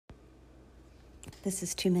This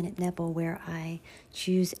is 2-Minute Neville, where I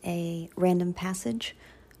choose a random passage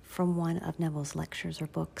from one of Neville's lectures or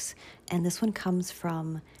books, and this one comes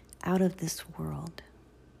from Out of This World.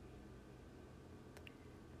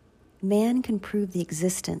 Man can prove the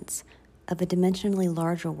existence of a dimensionally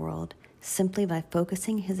larger world simply by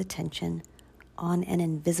focusing his attention on an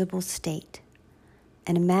invisible state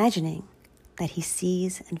and imagining that he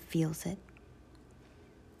sees and feels it.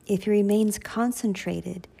 If he remains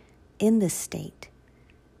concentrated in this state,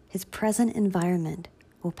 his present environment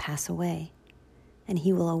will pass away, and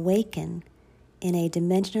he will awaken in a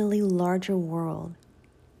dimensionally larger world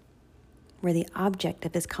where the object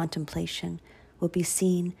of his contemplation will be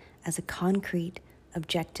seen as a concrete,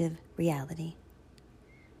 objective reality.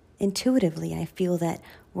 Intuitively, I feel that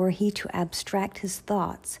were he to abstract his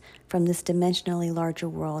thoughts from this dimensionally larger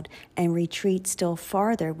world and retreat still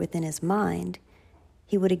farther within his mind,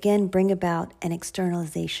 he would again bring about an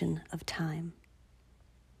externalization of time.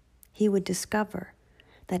 He would discover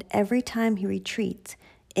that every time he retreats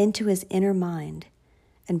into his inner mind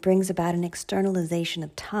and brings about an externalization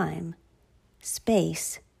of time,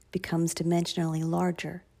 space becomes dimensionally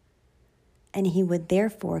larger, and he would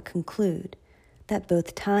therefore conclude that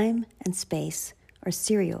both time and space are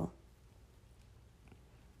serial,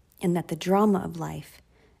 and that the drama of life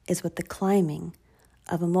is but the climbing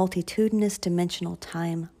of a multitudinous dimensional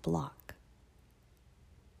time block.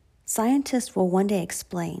 Scientists will one day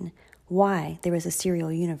explain why there is a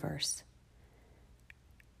serial universe.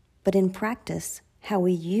 But in practice, how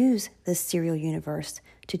we use this serial universe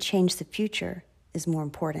to change the future is more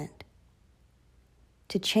important.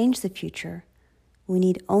 To change the future, we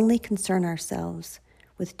need only concern ourselves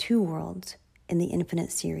with two worlds in the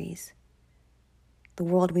infinite series: the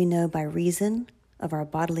world we know by reason of our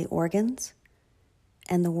bodily organs,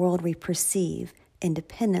 and the world we perceive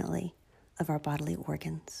independently of our bodily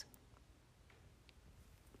organs.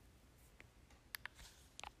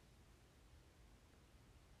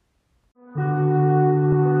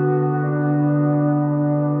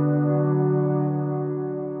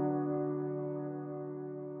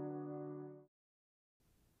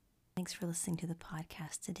 Thanks for listening to the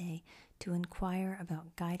podcast today. To inquire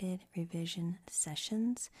about guided revision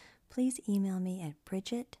sessions, please email me at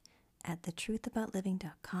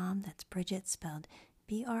Bridget@thetruthaboutliving.com. That's Bridget spelled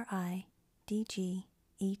BRIDGETT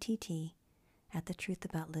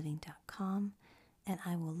 @thetruthaboutliving.com, and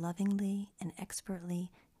I will lovingly and expertly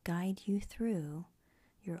guide you through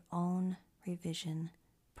your own revision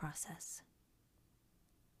process.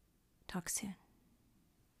 Talk soon.